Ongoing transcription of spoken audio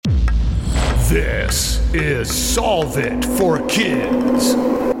This is Solve It for Kids.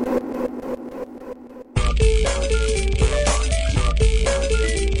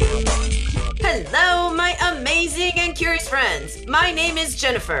 Hello, my amazing and curious friends. My name is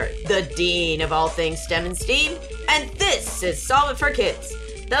Jennifer, the Dean of all things STEM and STEAM, and this is Solve It for Kids,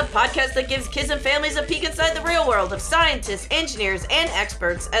 the podcast that gives kids and families a peek inside the real world of scientists, engineers, and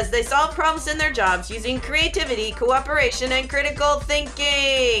experts as they solve problems in their jobs using creativity, cooperation, and critical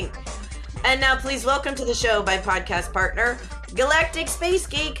thinking. And now please welcome to the show my podcast partner, Galactic Space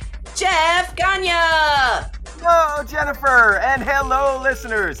Geek, Jeff Gagne. Hello, Jennifer, and hello,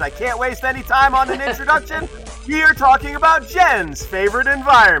 listeners. I can't waste any time on an introduction. We are talking about Jen's favorite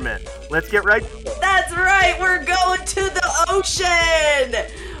environment. Let's get right. That's right, we're going to the ocean.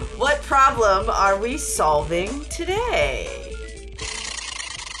 What problem are we solving today?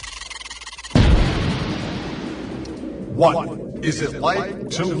 What is it like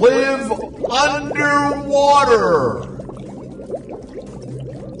to live underwater?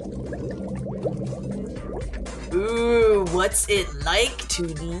 Ooh, what's it like to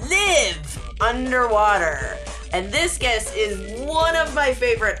live underwater? And this guest is one of my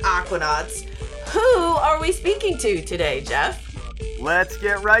favorite aquanauts. Who are we speaking to today, Jeff? Let's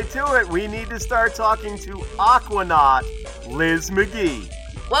get right to it. We need to start talking to Aquanaut Liz McGee.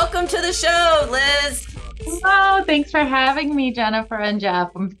 Welcome to the show, Liz. Hello, thanks for having me, Jennifer and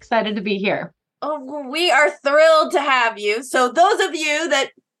Jeff. I'm excited to be here. Oh, we are thrilled to have you. So those of you that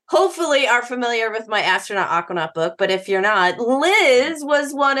hopefully are familiar with my Astronaut Aquanaut book, but if you're not, Liz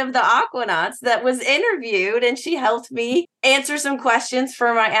was one of the Aquanauts that was interviewed, and she helped me answer some questions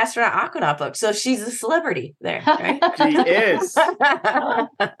for my Astronaut Aquanaut book. So she's a celebrity there, right? She is.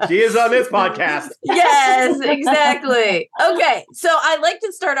 She is on this podcast. Yes, exactly. Okay, so I'd like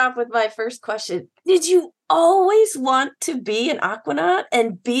to start off with my first question. Did you always want to be an aquanaut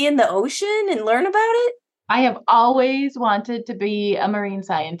and be in the ocean and learn about it? I have always wanted to be a marine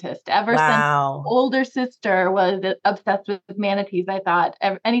scientist. Ever since my older sister was obsessed with manatees, I thought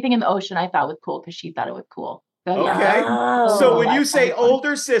anything in the ocean I thought was cool because she thought it was cool. So, Okay. So when you say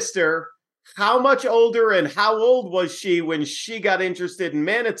older sister, how much older and how old was she when she got interested in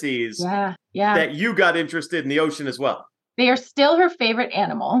manatees? Yeah. That you got interested in the ocean as well? They are still her favorite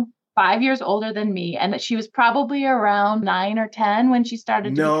animal. 5 years older than me, and she was probably around 9 or 10 when she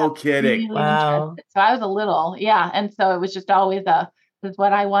started to No become kidding. really interested. So I was a little, and so it was just always this is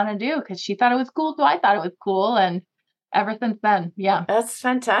what I want to do because she thought it was cool, so I thought it was cool, and ever since then, That's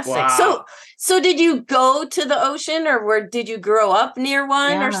fantastic. Wow. So did you go to the ocean, or did you grow up near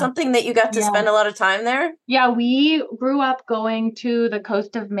one or something that you got to spend a lot of time there? Yeah, we grew up going to the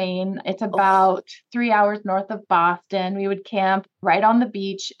coast of Maine. It's about 3 hours north of Boston. We would camp right on the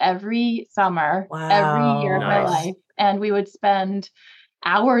beach every summer, every year of my life. And we would spend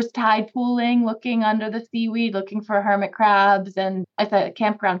hours tide pooling, looking under the seaweed, looking for hermit crabs. And it's a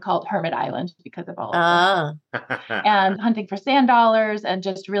campground called Hermit Island because of all of this. And hunting for sand dollars and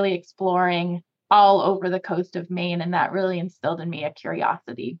just really exploring all over the coast of Maine. And that really instilled in me a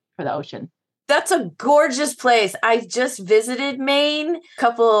curiosity for the ocean. That's a gorgeous place. I just visited Maine a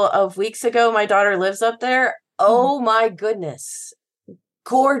couple of weeks ago. My daughter lives up there. Oh my goodness.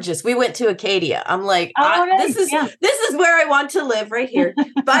 Gorgeous. We went to Acadia. I'm like, this is where I want to live, right here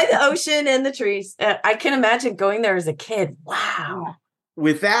by the ocean and the trees. I can imagine going there as a kid. Wow.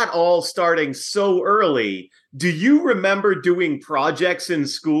 With that all starting so early, do you remember doing projects in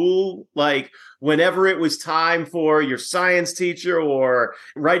school? Like whenever it was time for your science teacher or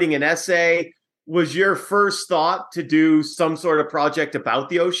writing an essay, was your first thought to do some sort of project about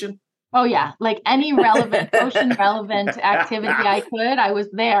the ocean? Oh, yeah. Like any ocean relevant activity I could, I was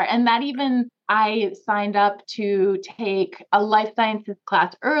there. And that even I signed up to take a life sciences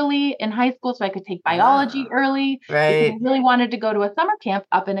class early in high school so I could take biology early. Right. I really wanted to go to a summer camp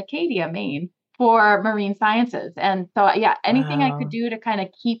up in Acadia, Maine for marine sciences. And so, anything I could do to kind of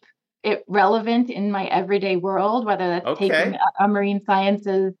keep it relevant in my everyday world, whether that's taking a marine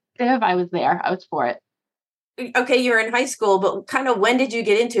sciences, I was there. I was for it. Okay, you were in high school, but kind of when did you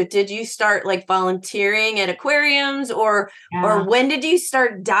get into it? Did you start like volunteering at aquariums or when did you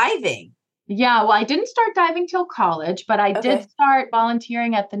start diving? Yeah, well, I didn't start diving till college, but I did start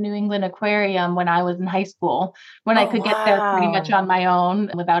volunteering at the New England Aquarium when I was in high school, when I could get there pretty much on my own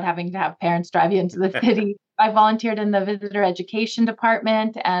without having to have parents drive you into the city. I volunteered in the visitor education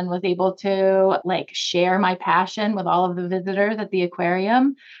department and was able to share my passion with all of the visitors at the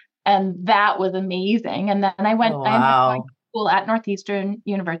aquarium. And that was amazing. And then I went, I ended up going school at Northeastern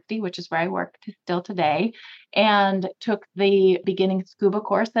University, which is where I work still today, and took the beginning scuba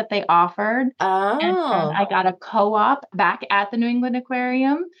course that they offered. And then I got a co-op back at the New England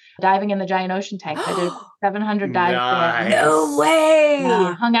Aquarium, diving in the giant ocean tanks. I did 700 dives there. No way.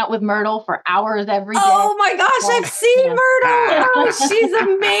 Yeah, hung out with Myrtle for hours every day. Oh my gosh, I've seen Myrtle. Oh, she's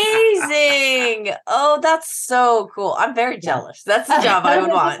amazing. Oh, that's so cool. I'm very jealous. That's the job I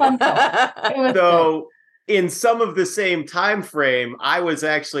would want. So in some of the same time frame, I was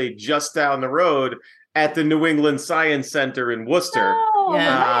actually just down the road at the New England Science Center in Worcester. Oh,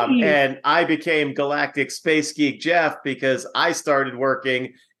 nice. And I became Galactic Space Geek Jeff because I started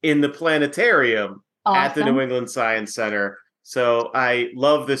working in the planetarium at the New England Science Center. So I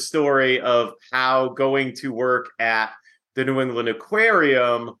love the story of how going to work at the New England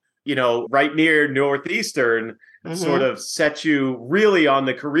Aquarium, you know, right near Northeastern, sort of set you really on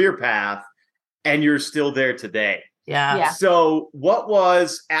the career path, and you're still there today. Yeah. So what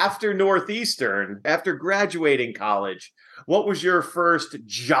was, after Northeastern, after graduating college, what was your first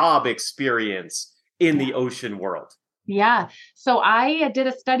job experience in the ocean world? Yeah. So I did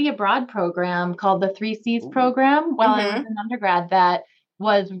a study abroad program called the 3 Cs program while I was an undergrad. That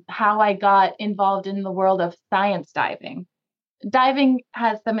was how I got involved in the world of science diving. Diving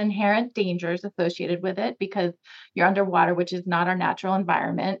has some inherent dangers associated with it because you're underwater, which is not our natural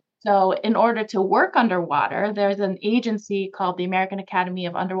environment. So in order to work underwater, there's an agency called the American Academy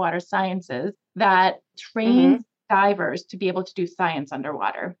of Underwater Sciences that trains divers to be able to do science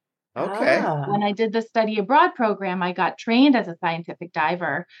underwater. Okay. When I did the study abroad program, I got trained as a scientific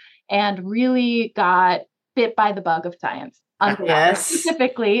diver and really got bit by the bug of science underwater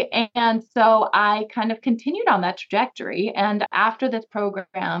specifically. And so I kind of continued on that trajectory. And after this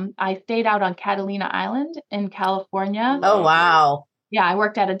program, I stayed out on Catalina Island in California. Oh, wow. Yeah, I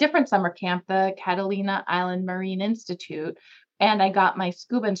worked at a different summer camp, the Catalina Island Marine Institute, and I got my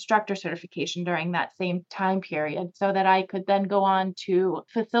scuba instructor certification during that same time period so that I could then go on to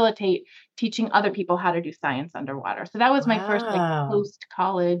facilitate teaching other people how to do science underwater. So that was my first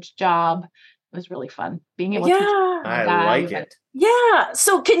post-college job. It was really fun being able to teach. I like it. Yeah.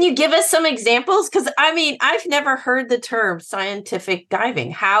 So can you give us some examples? Because I mean, I've never heard the term scientific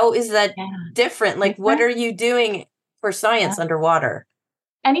diving. How is that different? Like, what are you doing for science underwater?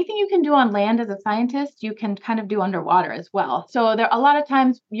 Anything you can do on land as a scientist, you can kind of do underwater as well. So there a lot of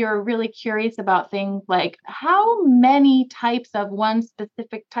times you're really curious about things like how many types of one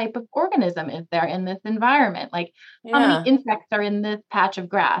specific type of organism is there in this environment? Like how many insects are in this patch of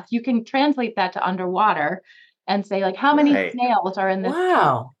grass? You can translate that to underwater and say like how many snails are in this.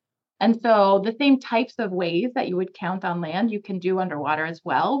 Wow. And so the same types of ways that you would count on land, you can do underwater as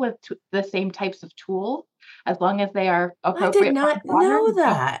well with the same types of tools. As long as they are appropriate. I did not know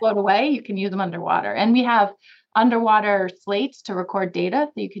that. Float away, you can use them underwater. And we have underwater slates to record data.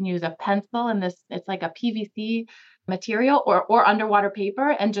 So you can use a pencil and it's like a PVC material or underwater paper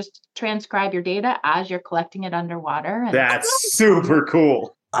and just transcribe your data as you're collecting it underwater. And that's super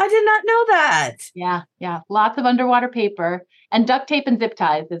cool. I did not know that. Yeah. Lots of underwater paper and duct tape and zip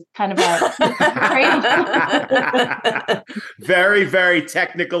ties is kind of a very, very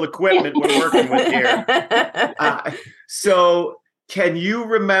technical equipment we're working with here. So can you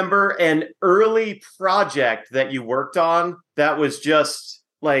remember an early project that you worked on that was just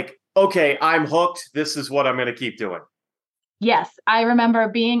like, okay, I'm hooked. This is what I'm going to keep doing? Yes, I remember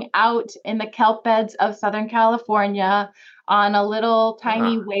being out in the kelp beds of Southern California on a little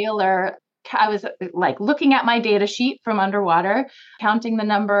tiny whaler. I was like looking at my data sheet from underwater, counting the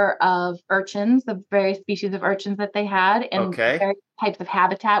number of urchins, the various species of urchins that they had in various types of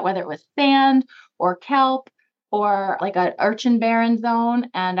habitat, whether it was sand or kelp or like an urchin barren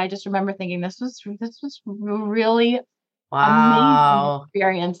zone. And I just remember thinking this was really amazing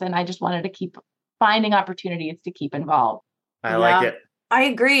experience. And I just wanted to keep finding opportunities to keep involved. I like it. I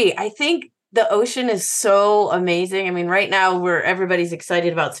agree. I think the ocean is so amazing. I mean, right now everybody's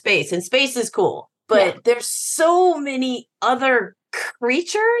excited about space, and space is cool, but there's so many other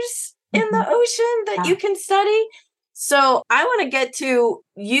creatures in the ocean that you can study. So I want to get to,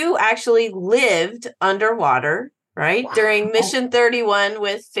 you actually lived underwater, right? Wow. During Mission 31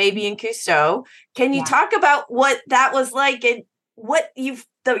 with Fabien Cousteau. Can you talk about what that was like and what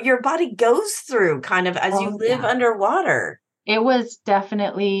your body goes through kind of as you live underwater? It was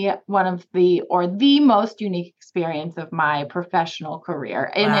definitely one of the most unique experience of my professional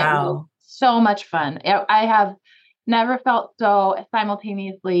career. And it was so much fun. I have never felt so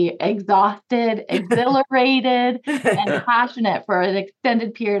simultaneously exhausted, exhilarated, and passionate for an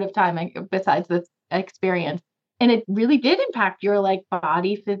extended period of time besides this experience. And it really did impact your like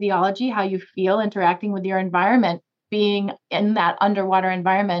body physiology, how you feel interacting with your environment being in that underwater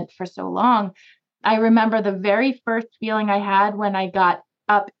environment for so long, I remember the very first feeling I had when I got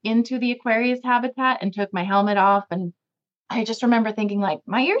up into the Aquarius habitat and took my helmet off. And I just remember thinking like,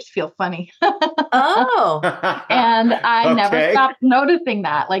 my ears feel funny. Oh. And I never Okay. stopped noticing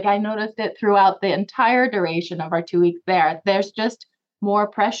that. Like I noticed it throughout the entire duration of our 2 weeks there. There's just more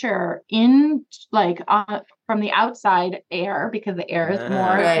pressure in like from the outside air because the air is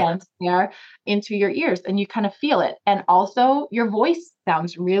more Right. dense there into your ears and you kind of feel it. And also your voice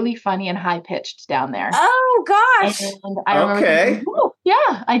sounds really funny and high pitched down there. Oh gosh. And I remember thinking, oh,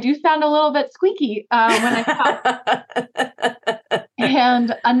 yeah, I do sound a little bit squeaky when I talk.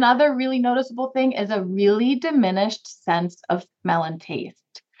 And another really noticeable thing is a really diminished sense of smell and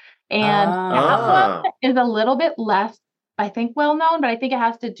taste. And that one is a little bit less, I think, well known, but I think it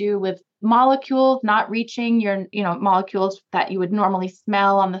has to do with molecules not reaching your, molecules that you would normally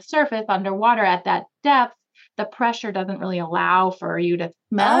smell on the surface underwater at that depth. The pressure doesn't really allow for you to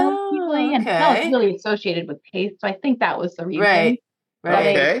smell easily, and smell is really associated with taste. So I think that was the reason.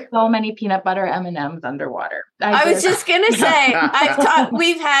 Right. Okay. So many peanut butter M&Ms underwater. I was just gonna say,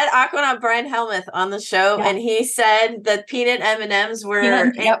 we've had Aquanaut Brian Helmuth on the show, and he said that peanut M&Ms were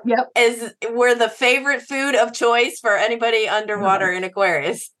were the favorite food of choice for anybody underwater in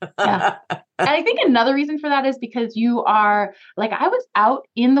Aquarius. Yeah. And I think another reason for that is because you are like, I was out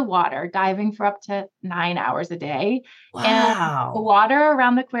in the water diving for up to 9 hours a day. Wow. And the water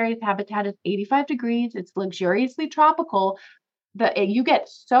around the Aquarius habitat is 85 degrees. It's luxuriously tropical. You get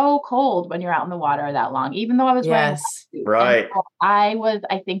so cold when you're out in the water that long, even though I was wearing a suit. Right. So I was,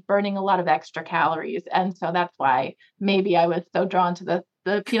 I think, burning a lot of extra calories. And so that's why maybe I was so drawn to the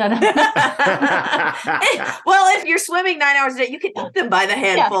peanut. Well, if you're swimming 9 hours a day, you can eat them by the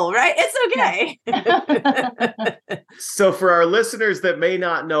handful, right? It's okay. So for our listeners that may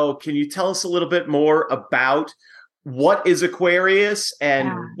not know, can you tell us a little bit more about what is Aquarius and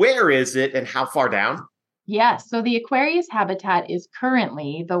where is it and how far down? Yes. So the Aquarius habitat is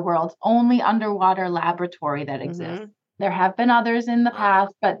currently the world's only underwater laboratory that exists. There have been others in the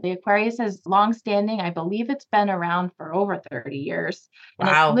past, but the Aquarius is longstanding. I believe it's been around for over 30 years. And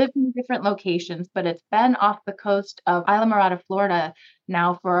it's lived in different locations, but it's been off the coast of Islamorada, Florida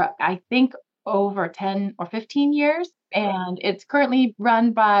now for, I think, over 10 or 15 years. And it's currently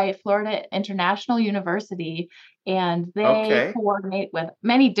run by Florida International University. And they coordinate with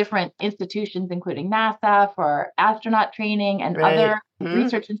many different institutions, including NASA for astronaut training and other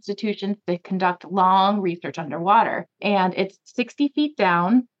research institutions to conduct long research underwater. And it's 60 feet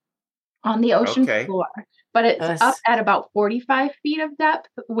down on the ocean floor, but it's up at about 45 feet of depth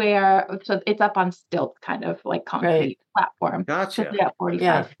so it's up on stilts, kind of like concrete platform. Gotcha. So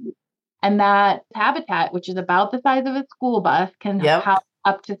 45 feet. And that habitat, which is about the size of a school bus, can house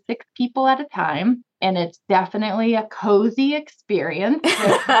up to 6 people at a time. And it's definitely a cozy experience.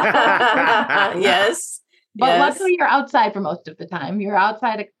 Yes. But luckily you're outside for most of the time. You're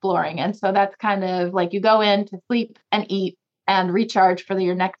outside exploring. And so that's kind of like you go in to sleep and eat and recharge for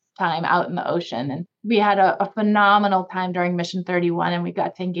your next time out in the ocean. And we had a phenomenal time during Mission 31, and we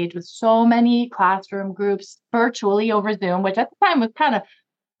got to engage with so many classroom groups virtually over Zoom, which at the time was kind of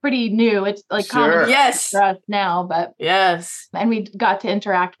pretty new. It's like common for us now, but and we got to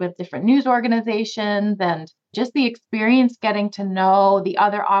interact with different news organizations and just the experience getting to know the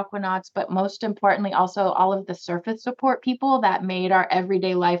other aquanauts, but most importantly, also all of the surface support people that made our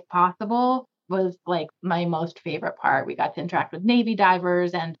everyday life possible was like my most favorite part. We got to interact with Navy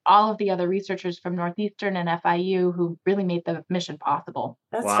divers and all of the other researchers from Northeastern and FIU who really made the mission possible.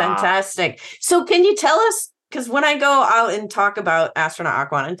 That's fantastic. So can you tell us, because when I go out and talk about Astronaut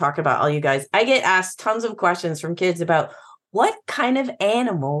Aquanaut and talk about all you guys, I get asked tons of questions from kids about what kind of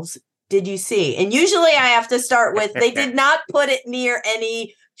animals did you see? And usually I have to start with, they did not put it near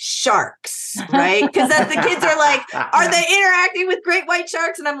any sharks, right? Because then the kids are like, are they interacting with great white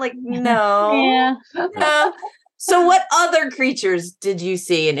sharks? And I'm like, no. No. So what other creatures did you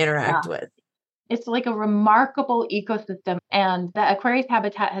see and interact with? It's like a remarkable ecosystem. And the Aquarius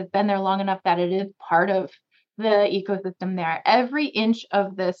habitat has been there long enough that it is part of the ecosystem there. Every inch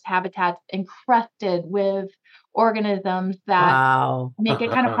of this habitat's encrusted with organisms that make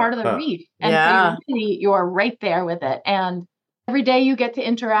it kind of part of the reef. And so you're right there with it. And every day you get to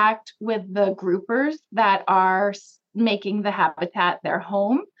interact with the groupers that are making the habitat their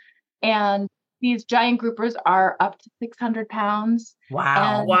home. And these giant groupers are up to 600 pounds.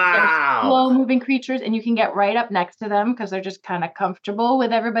 Wow. They're slow-moving creatures, and you can get right up next to them because they're just kind of comfortable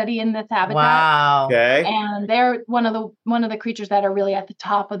with everybody in this habitat. Wow. Okay. And they're one of the creatures that are really at the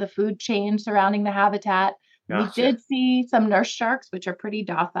top of the food chain surrounding the habitat. Gotcha. We did see some nurse sharks, which are pretty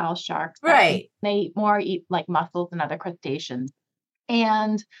docile sharks. Right. They eat like mussels and other crustaceans.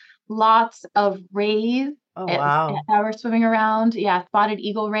 And lots of rays that were swimming around. Yeah, spotted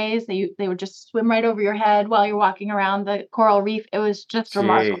eagle rays. They would just swim right over your head while you're walking around the coral reef. It was just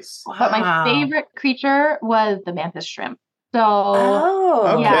remarkable. Wow. But my favorite creature was the mantis shrimp. So,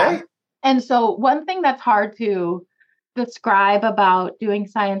 Okay. yeah. And so one thing that's hard to describe about doing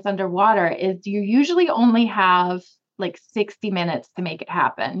science underwater is you usually only have like 60 minutes to make it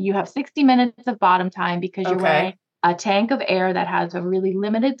happen. You have 60 minutes of bottom time because you're wearing a tank of air that has a really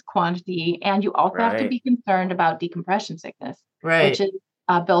limited quantity. And you also have to be concerned about decompression sickness, which is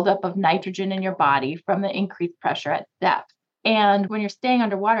a buildup of nitrogen in your body from the increased pressure at depth. And when you're staying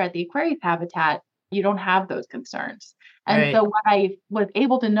underwater at the Aquarius habitat, you don't have those concerns. And so what I was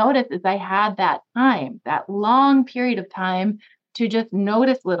able to notice is I had that time, that long period of time to just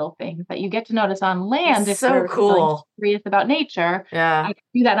notice little things that you get to notice on land. It's so cool. Curious about nature. Yeah. I could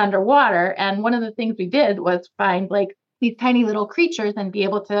do that underwater. And one of the things we did was find like these tiny little creatures and be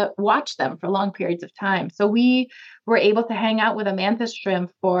able to watch them for long periods of time. So we were able to hang out with a mantis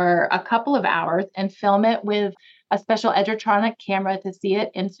shrimp for a couple of hours and film it with a special Edgertronic camera to see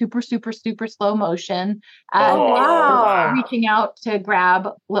it in super, super, super slow motion. Reaching out to grab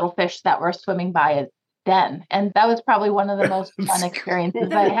little fish that were swimming by its den. And that was probably one of the most fun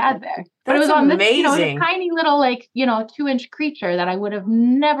experiences I had there. But it was on this, this tiny little, 2-inch creature that I would have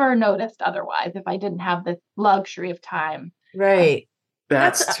never noticed otherwise if I didn't have this luxury of time. Right.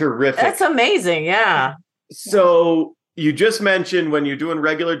 That's terrific. That's amazing. Yeah. So you just mentioned when you're doing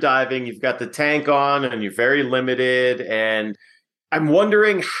regular diving, you've got the tank on and you're very limited. And I'm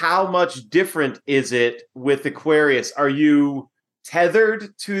wondering how much different is it with Aquarius? Are you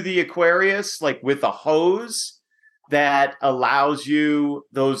tethered to the Aquarius, like with a hose that allows you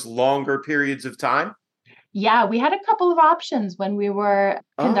those longer periods of time? Yeah, we had a couple of options when we were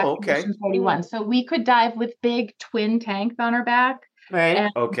conducting Mission 41. So we could dive with big twin tanks on our back. Right.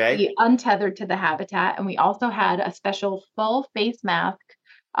 And be untethered to the habitat. And we also had a special full face mask,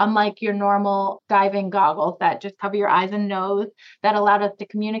 unlike your normal diving goggles that just cover your eyes and nose, that allowed us to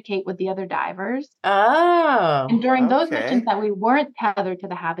communicate with the other divers. Oh. And during those missions that we weren't tethered to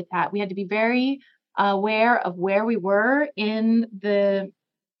the habitat, we had to be very aware of where we were in the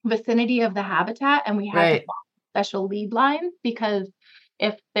vicinity of the habitat. And we had to follow special lead lines because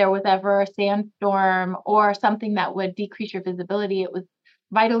if there was ever a sandstorm or something that would decrease your visibility, it was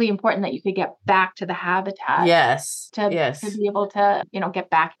vitally important that you could get back to the habitat. To be able to, get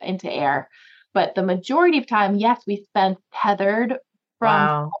back into air. But the majority of time, yes, we spent tethered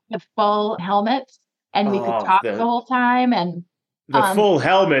from the full helmets, and we could talk the whole time. And the full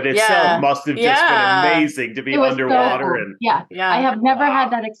helmet itself must have just been amazing to be underwater. I have never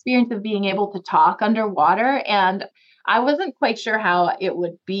had that experience of being able to talk underwater, and I wasn't quite sure how it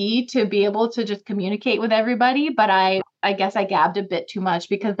would be to be able to just communicate with everybody, but I guess I gabbed a bit too much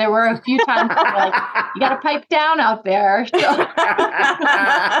because there were a few times like, you got to pipe down out there. So.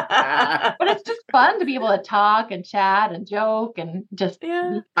 But it's just fun to be able to talk and chat and joke and just.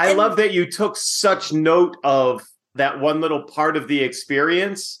 I love that you took such note of that one little part of the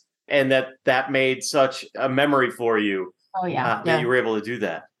experience and that made such a memory for you. Oh, yeah. That you were able to do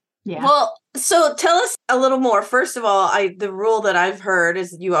that. Yeah. Well, so tell us a little more. First of all, the rule that I've heard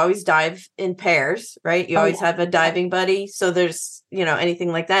is you always dive in pairs, right? You always have a diving buddy. So there's,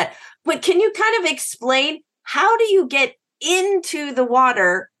 anything like that. But can you kind of explain how do you get into the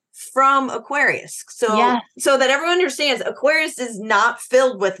water from Aquarius? So that everyone understands, Aquarius is not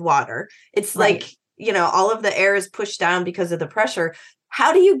filled with water. It's like, all of the air is pushed down because of the pressure.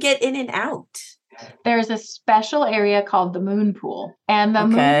 How do you get in and out? There's a special area called the moon pool. And the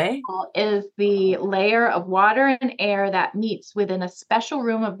moon pool is the layer of water and air that meets within a special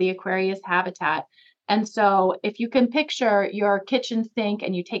room of the Aquarius habitat. And so if you can picture your kitchen sink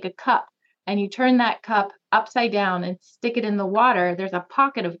and you take a cup and you turn that cup upside down and stick it in the water, there's a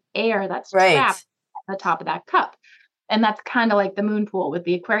pocket of air that's trapped at the top of that cup. And that's kind of like the moon pool with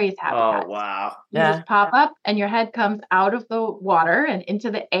the Aquarius habitat. Oh, wow. You just pop up and your head comes out of the water and into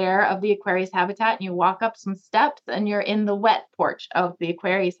the air of the Aquarius habitat. And you walk up some steps and you're in the wet porch of the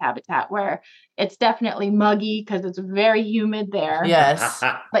Aquarius habitat, where it's definitely muggy because it's very humid there. Yes.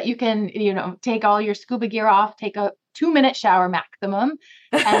 But you can, take all your scuba gear off, take a 2-minute shower maximum,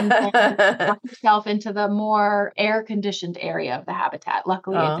 and then walk yourself into the more air-conditioned area of the habitat.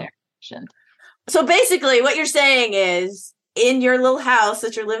 Luckily, it's air-conditioned. So basically what you're saying is in your little house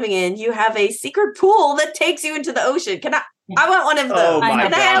that you're living in, you have a secret pool that takes you into the ocean. I want one of those. Oh my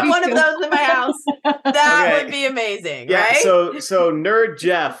Can I have gosh. one of those in my house? That Okay. would be amazing, Yeah, right? so Nerd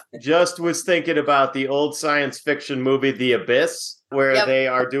Jeff just was thinking about the old science fiction movie The Abyss, where they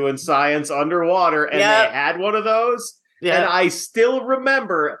are doing science underwater, and they had one of those. And I still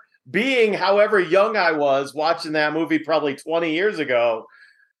remember being however young I was watching that movie probably 20 years ago,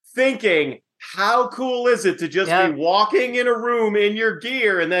 thinking, how cool is it to just be walking in a room in your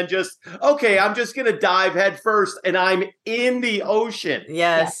gear and then just, okay, I'm just going to dive head first and I'm in the ocean.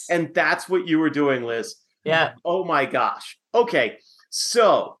 Yes. And that's what you were doing, Liz. Yeah. Oh my gosh. Okay.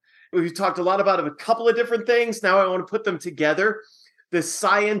 So we've talked a lot about a couple of different things. Now I want to put them together. The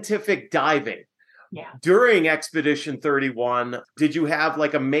scientific diving. Yeah. During Expedition 31, did you have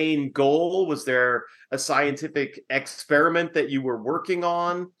like a main goal? Was there a scientific experiment that you were working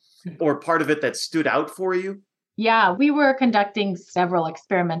on or part of it that stood out for you? Yeah, we were conducting several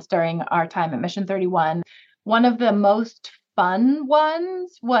experiments during our time at Mission 31. One of the most fun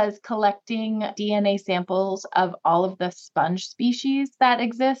ones was collecting DNA samples of all of the sponge species that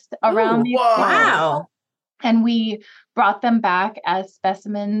exist around these. Wow. And we brought them back as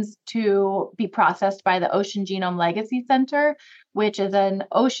specimens to be processed by the Ocean Genome Legacy Center, which is an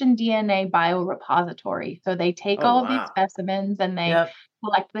ocean DNA biorepository. So they take all of these specimens and they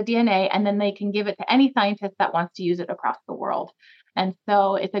collect the DNA, and then they can give it to any scientist that wants to use it across the world. And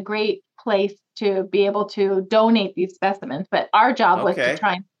so it's a great place to be able to donate these specimens. But our job was to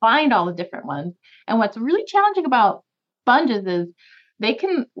try and find all the different ones. And what's really challenging about sponges is they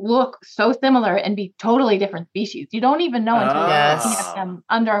can look so similar and be totally different species. You don't even know until you see them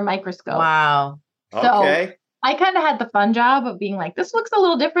under a microscope. Wow. So I kind of had the fun job of being like, this looks a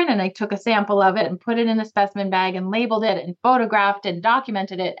little different. And I took a sample of it and put it in a specimen bag and labeled it and photographed and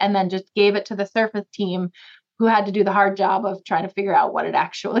documented it, and then just gave it to the surface team, who had to do the hard job of trying to figure out what it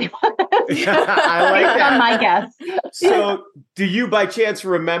actually was. I like that. On my guess. So do you by chance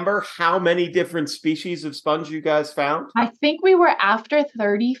remember how many different species of sponge you guys found? I think we were after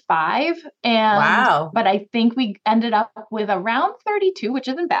 35. But I think we ended up with around 32, which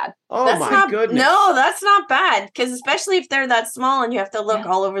isn't bad. Oh, that's my goodness. No, that's not bad. Because especially if they're that small and you have to look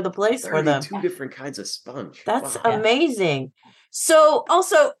all over the place for them. 32 different kinds of sponge. That's amazing. So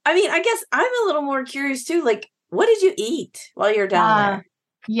also, I mean, I guess I'm a little more curious too. Like, what did you eat while you're down there?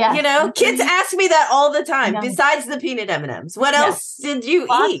 Yeah. You know, kids ask me that all the time, besides the peanut M&Ms. What else did you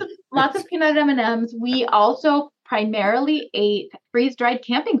eat? Lots of peanut M&Ms. We also primarily ate freeze-dried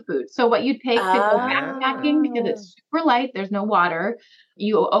camping food. So what you take to go backpacking, because it's super light, there's no water,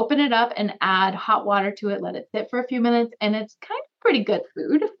 you open it up and add hot water to it, let it sit for a few minutes, and it's kind of pretty good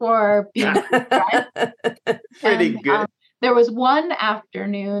food for being freeze-dried. Pretty good. There was one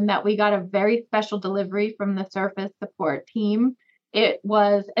afternoon that we got a very special delivery from the surface support team. It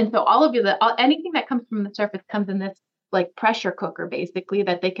was, and so all of anything that comes from the surface comes in this like pressure cooker, basically,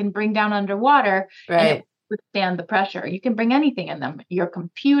 that they can bring down underwater and it withstand the pressure. You can bring anything in them, your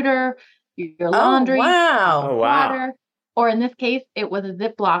computer, your laundry, water, or in this case, it was a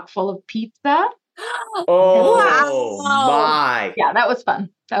Ziploc full of pizza. My. Yeah, that was fun.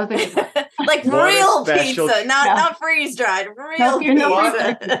 That was a good one. Like real pizza, not freeze dried, real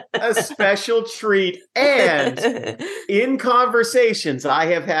pizza. A special treat. And in conversations I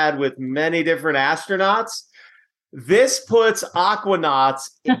have had with many different astronauts, this puts aquanauts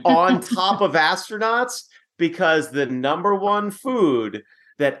on top of astronauts, because the number one food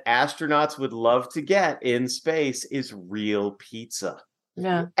that astronauts would love to get in space is real pizza.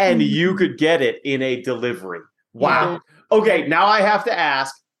 Yeah. And you could get it in a delivery. Wow. Okay, now I have to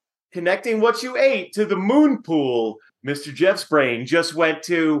ask, connecting what you ate to the moon pool, Mr. Jeff's brain just went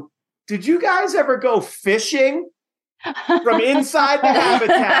to, did you guys ever go fishing from inside the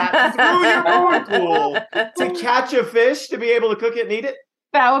habitat through your moon pool to catch a fish to be able to cook it and eat it?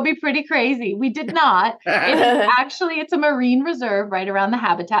 That would be pretty crazy. We did not. It's a marine reserve right around the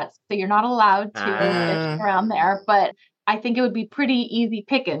habitat, so you're not allowed to fish around there. But I think it would be pretty easy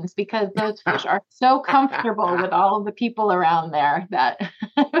pickings, because those fish are so comfortable with all of the people around there that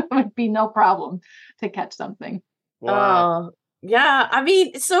it would be no problem to catch something. Wow. Yeah. I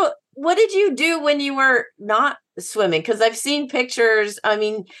mean, so what did you do when you were not swimming? Because I've seen pictures,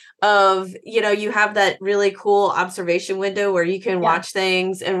 of, you have that really cool observation window where you can watch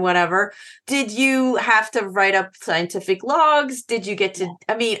things and whatever. Did you have to write up scientific logs? Did you get to,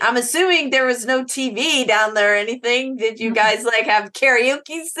 I'm assuming there was no TV down there or anything. Did you guys have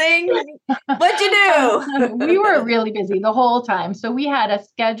karaoke sing? What'd you do? We were really busy the whole time. So we had a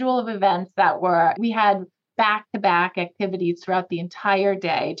schedule of events we had back-to-back activities throughout the entire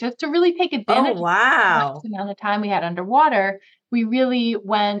day just to really take advantage Oh, wow. of the amount of time we had underwater. We really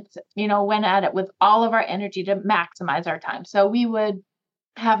went at it with all of our energy to maximize our time. So we would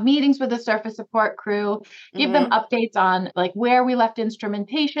have meetings with the surface support crew, give them updates on like where we left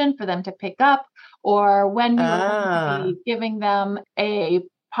instrumentation for them to pick up, or when we were going to be giving them a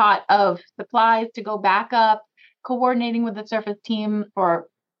pot of supplies to go back up, coordinating with the surface team for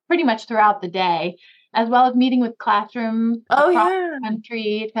pretty much throughout the day, as well as meeting with classrooms across the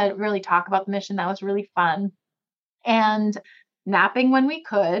country to really talk about the mission. That was really fun. And napping when we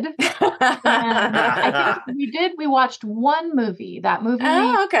could. And I think we watched one movie. That movie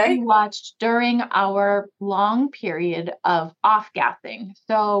we watched during our long period of off-gassing.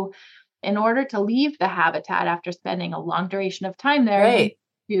 So in order to leave the habitat after spending a long duration of time there,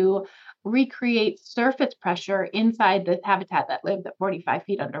 to recreate surface pressure inside this habitat that lived at 45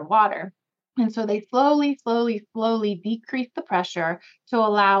 feet underwater. And so they slowly decrease the pressure to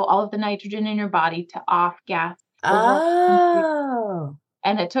allow all of the nitrogen in your body to off-gas.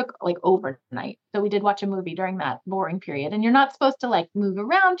 And it took like overnight. So we did watch a movie during that boring period. And you're not supposed to like move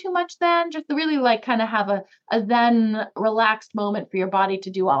around too much then, just to really like kind of have a zen relaxed moment for your body to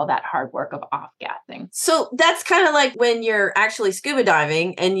do all that hard work of off-gassing. So that's kind of like when you're actually scuba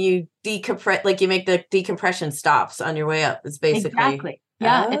diving and you decompress, like you make the decompression stops on your way up. It's basically. Exactly.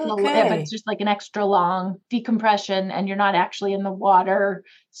 Yeah, it's just like an extra long decompression and you're not actually in the water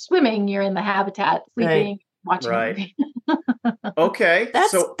swimming, you're in the habitat sleeping. Watching a movie. Okay.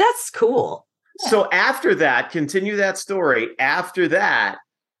 That's cool. So after that, continue that story. After that,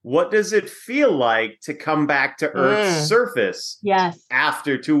 what does it feel like to come back to Earth's surface? Yes.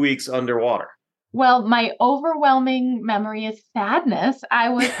 After 2 weeks underwater? Well, my overwhelming memory is sadness. I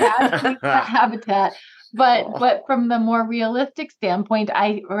was sad to leave the habitat. But from the more realistic standpoint,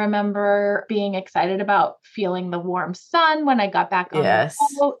 I remember being excited about feeling the warm sun when I got back on the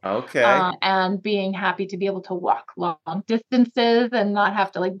boat. Okay. And being happy to be able to walk long distances and not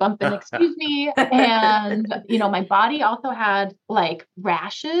have to like bump and excuse me. And, my body also had like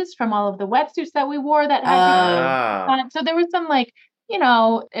rashes from all of the wetsuits that we wore that had so there was some like, it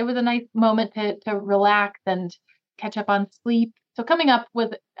was a nice moment to relax and catch up on sleep. So coming up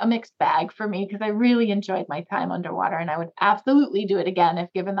with a mixed bag for me because I really enjoyed my time underwater and I would absolutely do it again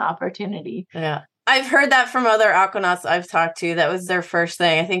if given the opportunity. Yeah. I've heard that from other aquanauts I've talked to. That was their first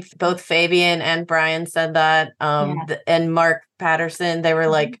thing. I think both Fabian and Brian said that. And Mark Patterson, they were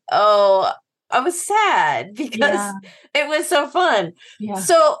like, oh, I was sad because it was so fun. Yeah.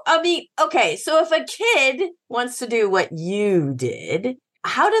 So, okay. So if a kid wants to do what you did,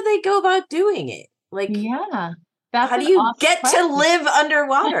 how do they go about doing it? Like, how do you get to live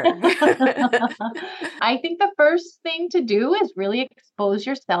underwater? I think the first thing to do is really expose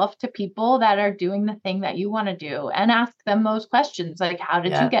yourself to people that are doing the thing that you want to do and ask them those questions like, how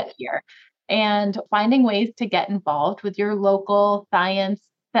did you get here? And finding ways to get involved with your local science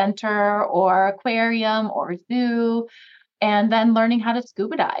center or aquarium or zoo. And then learning how to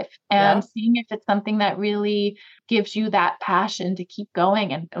scuba dive and seeing if it's something that really gives you that passion to keep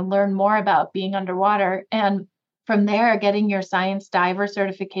going and learn more about being underwater. And from there, getting your science diver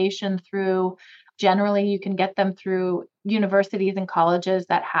certification through, generally you can get them through universities and colleges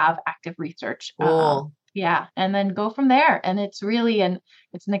that have active research. Cool. And then go from there. And it's really an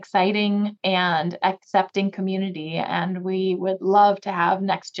exciting and accepting community. And we would love to have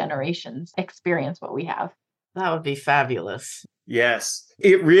next generations experience what we have. That would be fabulous. Yes,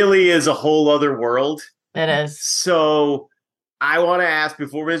 it really is a whole other world. It is. So I want to ask,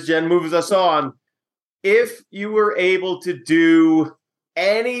 before Ms. Jen moves us on, if you were able to do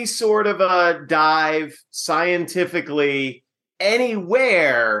any sort of a dive scientifically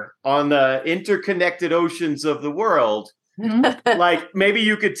anywhere on the interconnected oceans of the world, like maybe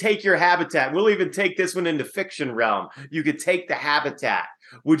you could take your habitat. We'll even take this one into fiction realm. You could take the habitat.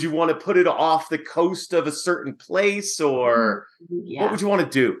 Would you want to put it off the coast of a certain place or what would you want to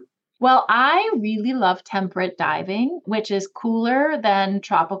do? Well, I really love temperate diving, which is cooler than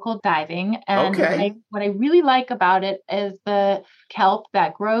tropical diving. And what I really like about it is the kelp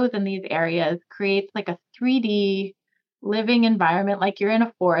that grows in these areas creates like a 3D living environment, like you're in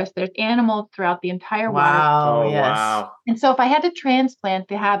a forest. There's animals throughout the entire water. Wow. And so if I had to transplant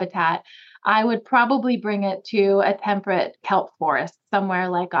the habitat, I would probably bring it to a temperate kelp forest somewhere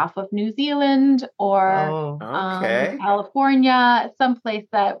like off of New Zealand or California, someplace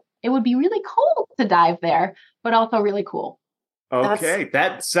that it would be really cold to dive there, but also really cool. Okay,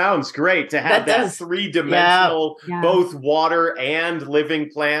 that sounds great to have that three-dimensional, both water and living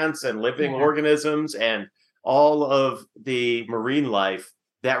plants and living organisms and all of the marine life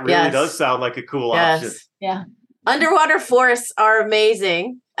That really does sound like a cool option. Yeah. Underwater forests are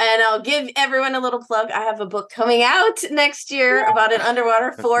amazing. And I'll give everyone a little plug. I have a book coming out next year about an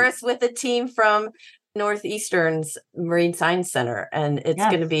underwater forest with a team from Northeastern's Marine Science Center. And it's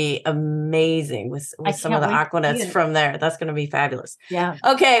going to be amazing with some of the aquanauts from there. That's going to be fabulous. Yeah.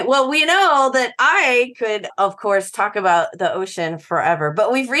 Okay. Well, we know that I could, of course, talk about the ocean forever,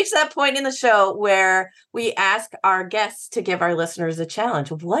 but we've reached that point in the show where we ask our guests to give our listeners a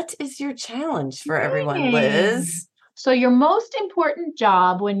challenge. What is your challenge for everyone, Liz? So your most important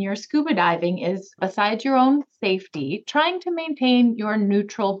job when you're scuba diving is, besides your own safety, trying to maintain your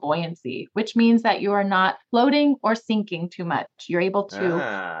neutral buoyancy, which means that you are not floating or sinking too much. You're able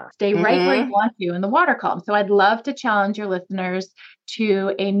to stay right where you want to in the water column. So I'd love to challenge your listeners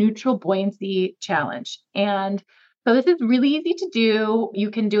to a neutral buoyancy challenge. And so this is really easy to do. You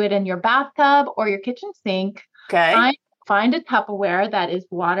can do it in your bathtub or your kitchen sink. Okay. Find a Tupperware that is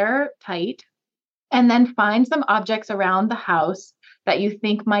watertight. And then find some objects around the house that you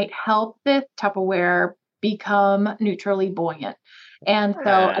think might help this Tupperware become neutrally buoyant. And so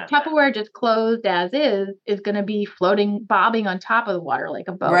a Tupperware just closed as is going to be floating, bobbing on top of the water like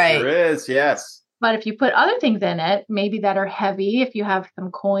a boat. Right. There is, yes. But if you put other things in it, maybe that are heavy, if you have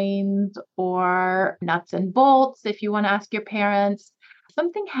some coins or nuts and bolts, if you want to ask your parents,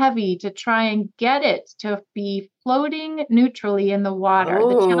 something heavy to try and get it to be floating neutrally in the water. Ooh.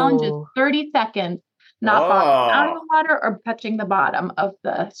 The challenge is 30 seconds, not falling out of the water or touching the bottom of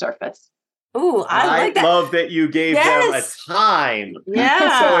the surface. Ooh, I like that. Love that you gave them a time.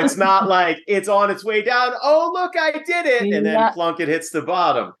 Yeah. So it's not like it's on its way down. Oh, look, I did it. And then plunk, it hits the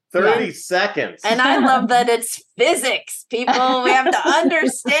bottom. 30 seconds. And I love that it's physics, people. We have to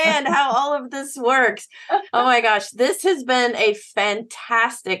understand how all of this works. Oh my gosh, this has been a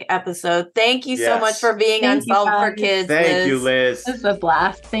fantastic episode. Thank you so much for being on Solve for Kids. Thank you, Liz. This is a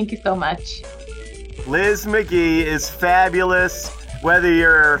blast. Thank you so much. Liz McGee is fabulous. Whether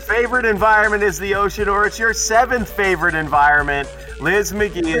your favorite environment is the ocean or it's your 7th favorite environment, Liz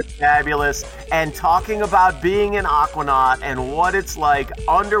McGee is fabulous. And talking about being an aquanaut and what it's like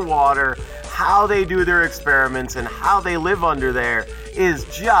underwater, how they do their experiments and how they live under there is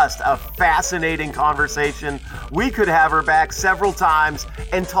just a fascinating conversation. We could have her back several times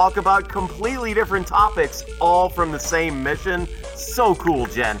and talk about completely different topics, all from the same mission. So cool,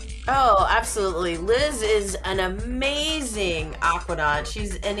 Jen. Oh, absolutely. Liz is an amazing aquanaut.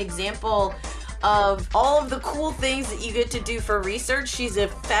 She's an example of all of the cool things that you get to do for research. She's a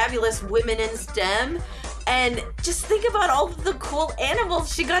fabulous women in STEM. And just think about all of the cool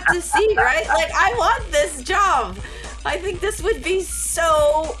animals she got to see, right? Like, I want this job. I think this would be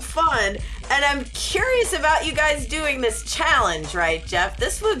so fun. And I'm curious about you guys doing this challenge, right, Jeff?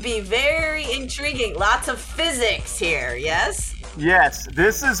 This would be very intriguing. Lots of physics here, yes? Yes,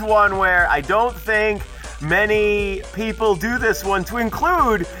 this is one where I don't think many people do this one, to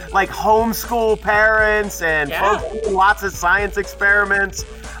include like homeschool parents and folks doing lots of science experiments.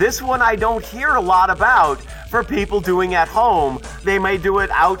 This one I don't hear a lot about for people doing at home. They may do it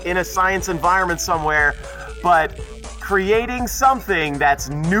out in a science environment somewhere, but creating something that's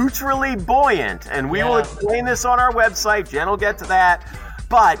neutrally buoyant, and we will explain this on our website. Jen will get to that.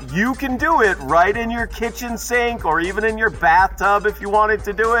 But you can do it right in your kitchen sink or even in your bathtub if you wanted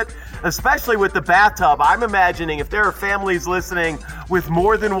to do it, especially with the bathtub. I'm imagining if there are families listening with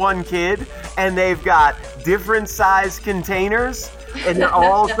more than one kid and they've got different size containers and they're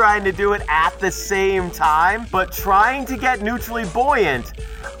all trying to do it at the same time, but trying to get neutrally buoyant,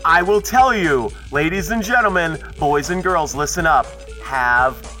 I will tell you, ladies and gentlemen, boys and girls, listen up.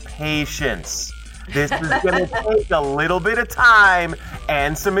 Have patience. This is going to take a little bit of time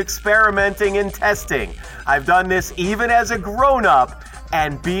and some experimenting and testing. I've done this even as a grown-up,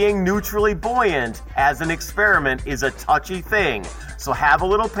 and being neutrally buoyant as an experiment is a touchy thing. So have a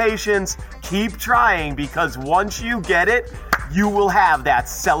little patience, keep trying, because once you get it, you will have that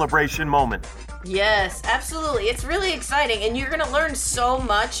celebration moment. Yes, absolutely. It's really exciting, and you're going to learn so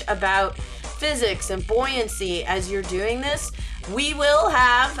much about physics and buoyancy as you're doing this. We will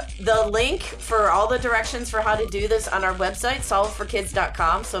have the link for all the directions for how to do this on our website,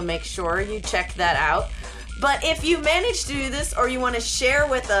 solveforkids.com, so make sure you check that out. But if you manage to do this, or you want to share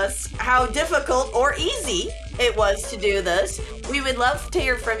with us how difficult or easy it was to do this, we would love to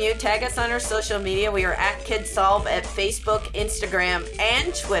hear from you. Tag us on our social media. We are at KidsSolve at Facebook, Instagram,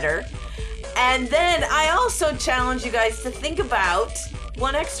 and Twitter. And then I also challenge you guys to think about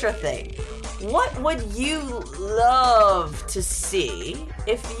one extra thing. What would you love to see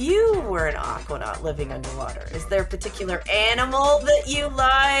if you were an aquanaut living underwater? Is there a particular animal that you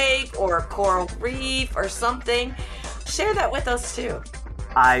like, or a coral reef or something? Share that with us too.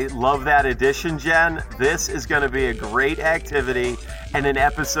 I love that addition, Jen. This is going to be a great activity and an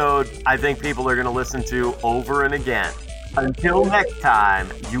episode I think people are going to listen to over and again. Until next time,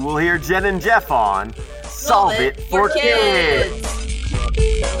 you will hear Jen and Jeff on Solve It for Kids.